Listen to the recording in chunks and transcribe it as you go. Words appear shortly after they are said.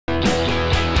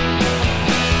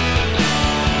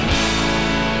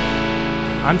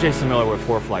I'm Jason Miller with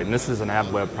ForeFlight, and this is an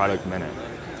AVweb Product Minute.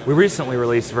 We recently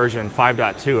released version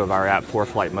 5.2 of our app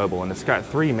ForeFlight Mobile, and it's got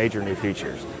three major new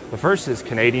features. The first is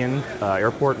Canadian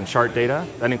airport and chart data.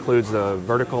 That includes the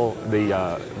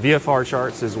VFR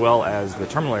charts as well as the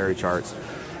terminal area charts.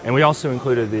 And we also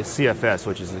included the CFS,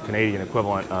 which is the Canadian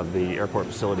equivalent of the airport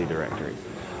facility directory.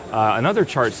 Another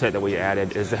chart set that we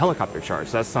added is the helicopter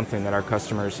charts. That's something that our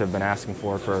customers have been asking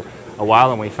for a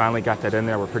while, and we finally got that in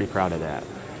there. We're pretty proud of that.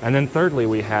 And then thirdly,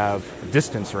 we have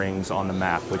distance rings on the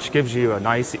map, which gives you a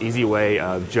nice, easy way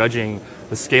of judging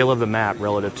the scale of the map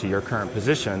relative to your current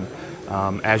position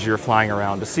as you're flying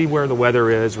around to see where the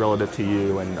weather is relative to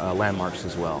you and landmarks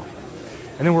as well.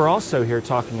 And then we're also here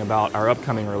talking about our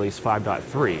upcoming release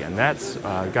 5.3, and that's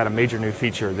got a major new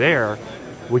feature there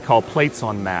we call plates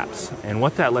on maps. And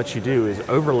what that lets you do is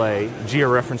overlay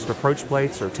georeferenced approach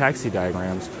plates or taxi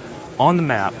diagrams on the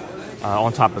map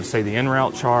on top of, say, the en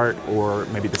route chart or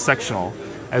maybe the sectional,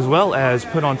 as well as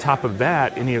put on top of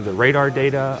that any of the radar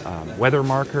data, weather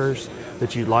markers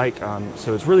that you'd like.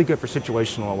 So it's really good for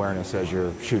situational awareness as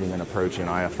you're shooting an approach in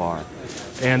IFR.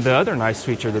 And the other nice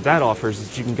feature that offers is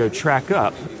that you can go track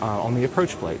up on the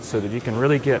approach plate so that you can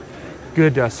really get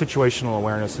good situational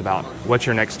awareness about what's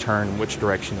your next turn, which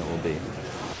direction it will be.